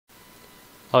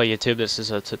Oh YouTube, this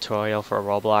is a tutorial for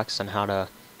Roblox on how to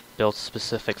build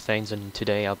specific things, and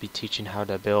today I'll be teaching how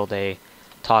to build a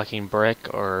talking brick,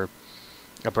 or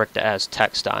a brick that has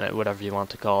text on it, whatever you want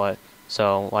to call it.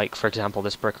 So like for example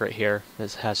this brick right here,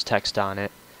 this has text on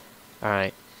it.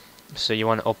 Alright, so you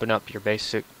want to open up your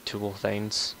basic tool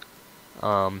things.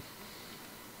 So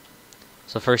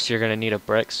first you're going to need a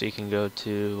brick, so you can go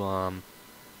to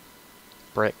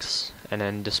bricks and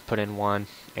then just put in one,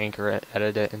 anchor it,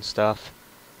 edit it and stuff.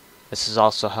 This is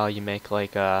also how you make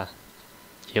like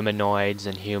humanoids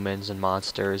and humans and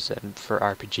monsters, and for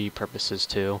RPG purposes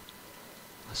too.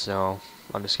 So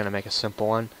I'm just gonna make a simple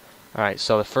one. Alright,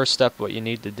 so the first step, what you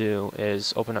need to do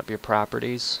is open up your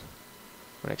properties.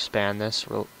 I'm gonna expand this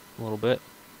a little bit.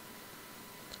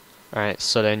 Alright,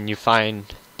 so then you find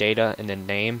data and then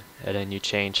name, and then you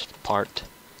change part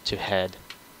to head.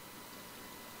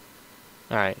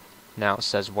 Alright, now it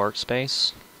says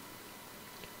workspace.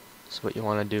 So what you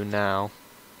want to do now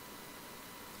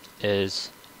is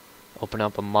open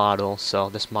up a model. So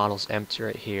this model's empty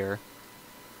right here,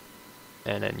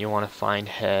 and then you want to find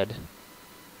head.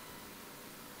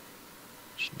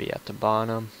 Should be at the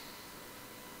bottom.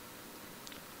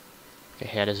 Okay,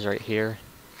 head is right here,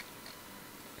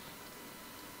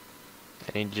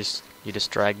 and you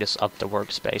just drag this up the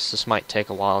workspace. This might take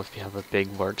a while if you have a big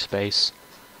workspace.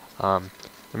 There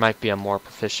might be a more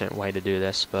proficient way to do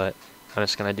this, but I'm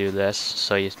just gonna do this.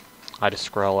 So I just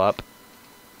scroll up,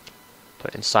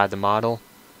 put inside the model.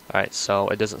 Alright, so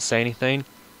it doesn't say anything,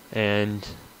 and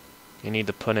you need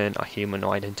to put in a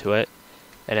humanoid into it.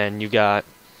 And then you got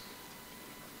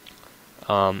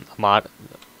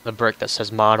the brick that says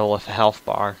model with a health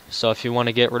bar. So if you want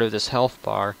to get rid of this health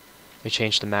bar, you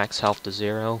change the max health to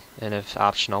 0, and if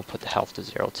optional, put the health to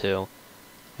 0 too.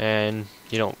 And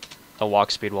the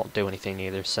walk speed won't do anything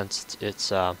either, since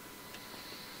it's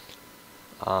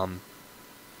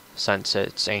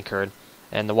anchored.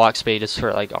 And the walk speed is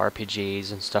for like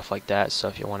RPGs and stuff like that, so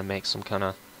if you want to make some kind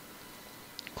of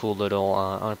cool little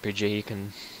RPG, you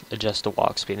can adjust the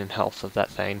walk speed and health of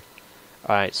that thing.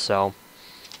 Alright, so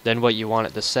then what you want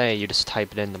it to say, you just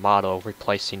type it in the model,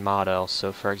 replacing model.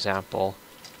 So for example,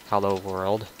 hello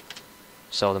world.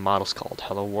 So the model's called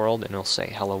hello world, and it'll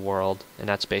say hello world, and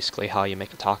that's basically how you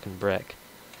make a talking brick.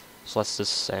 So let's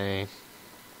just say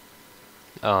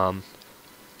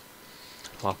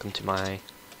welcome to my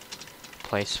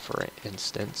place, for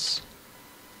instance.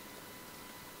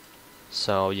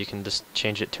 So you can just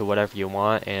change it to whatever you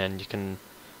want, and you can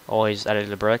always edit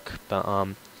the brick.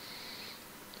 But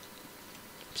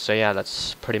so yeah,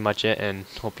 that's pretty much it, and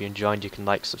hope you enjoyed. You can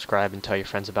like, subscribe, and tell your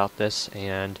friends about this,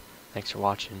 and thanks for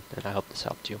watching, and I hope this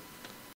helped you.